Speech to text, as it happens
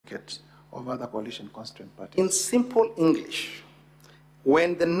ticket of other coalition constituent parties? In simple English,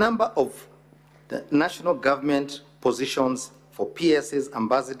 when the number of the national government positions for PSs,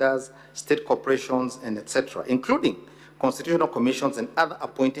 ambassadors, state corporations, and etc., including constitutional commissions and other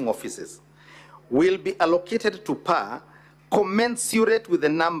appointing offices, will be allocated to PAR commensurate with the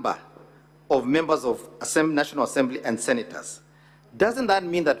number of members of National Assembly and senators. Doesn't that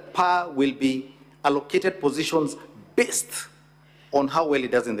mean that PAR will be allocated positions based on how well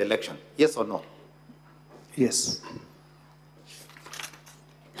it does in the election? Yes or no? Yes.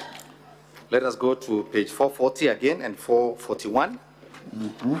 Let us go to page 440 again and 441.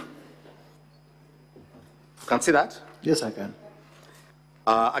 Mm-hmm. Can see that? Yes, I can.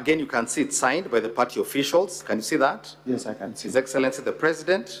 Again, you can see it signed by the party officials. Can you see that? Yes, I can see. His Excellency the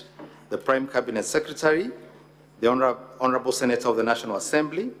President, the Prime Cabinet Secretary, the Honorable Senator of the National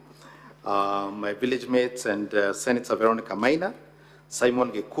Assembly, my village mates and Senator Veronica Maina,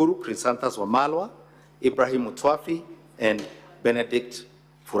 Simon Gekuru, Prince Anthas Wamalwa, Ibrahim Mutwafi, and Benedict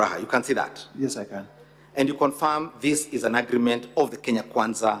Furaha. You can see that? Yes, I can. And you confirm this is an agreement of the Kenya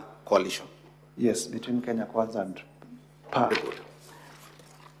Kwanza coalition? Yes, between Kenya Kwanza and PAR. Very good.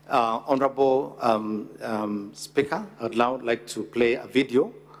 Honorable Speaker, I would now like to play a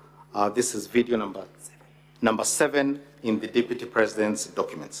video. This is video number 7 in the Deputy President's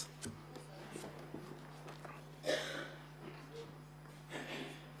documents.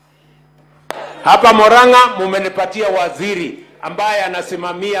 Hapa Murang'a mumenipatia waziri ambaye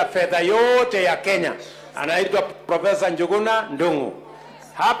anasimamia fedha yote ya Kenya. Anaitwa Profesa Njuguna Ndung'u.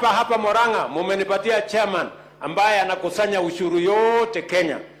 Hapa Murang'a mumenipatia chairman ambaye anakusanya ushuru yote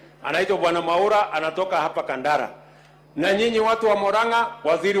Kenya. Anaitwa Bwana Maura, anatoka hapa Kandara. Na nyinyi watu wa Murang'a,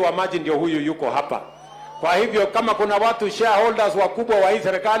 waziri wa maji ndio huyu yuko hapa. Kwa hivyo kama kuna watu shareholders wakubwa wa hii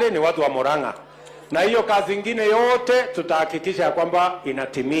serikali ni watu wa Murang'a. Na hiyo kazi nyingine yote tutahakikisha kwamba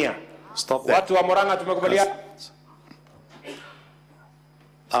inatimia. Stop there. Watu wa Murang'a tumekubalia.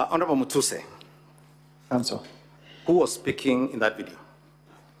 Honorable Mutuse. Answer. Who was speaking in that video?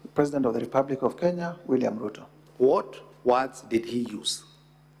 The President of the Republic of Kenya, William Ruto. What words did he use?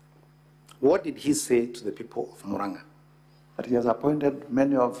 What did he say to the people of Murang'a? That he has appointed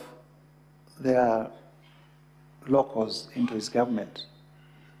many of their locals into his government.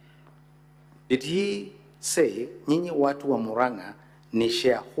 Did he say, nyinyi watu wa Murang'a ni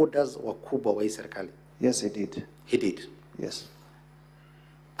shareholders wakubwa wa hii serikali? Yes, he did. He did. Yes.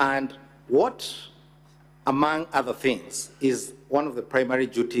 And what, among other things, is one of the primary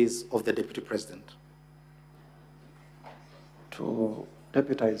duties of the Deputy President? To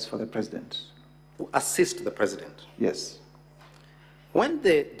deputize for the President. To assist the President. Yes. When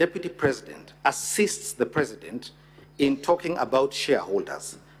the Deputy President assists the President in talking about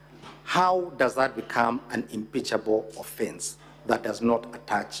shareholders, how does that become an impeachable offense that does not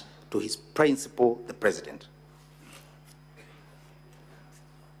attach to his principal, the President?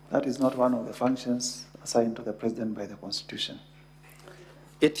 That is not one of the functions assigned to the President by the Constitution.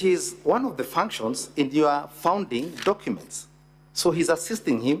 It is one of the functions in your founding documents. So he's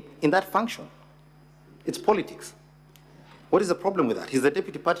assisting him in that function. It's politics. What is the problem with that? He's the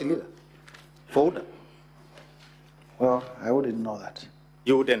deputy party leader for UDA. Well, I wouldn't know that.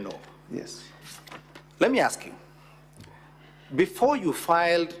 You wouldn't know? Yes. Let me ask you, before you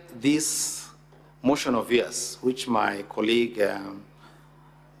filed this motion of yours, which my colleague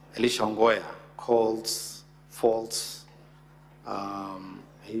Elisha Ongoya calls false,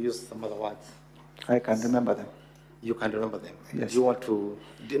 he used some other words. I can remember them. You can remember them? Yes. You want to,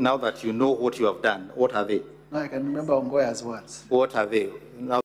 now that you know what you have done, what are they? No, I can remember Ongoya's words. What are they? Now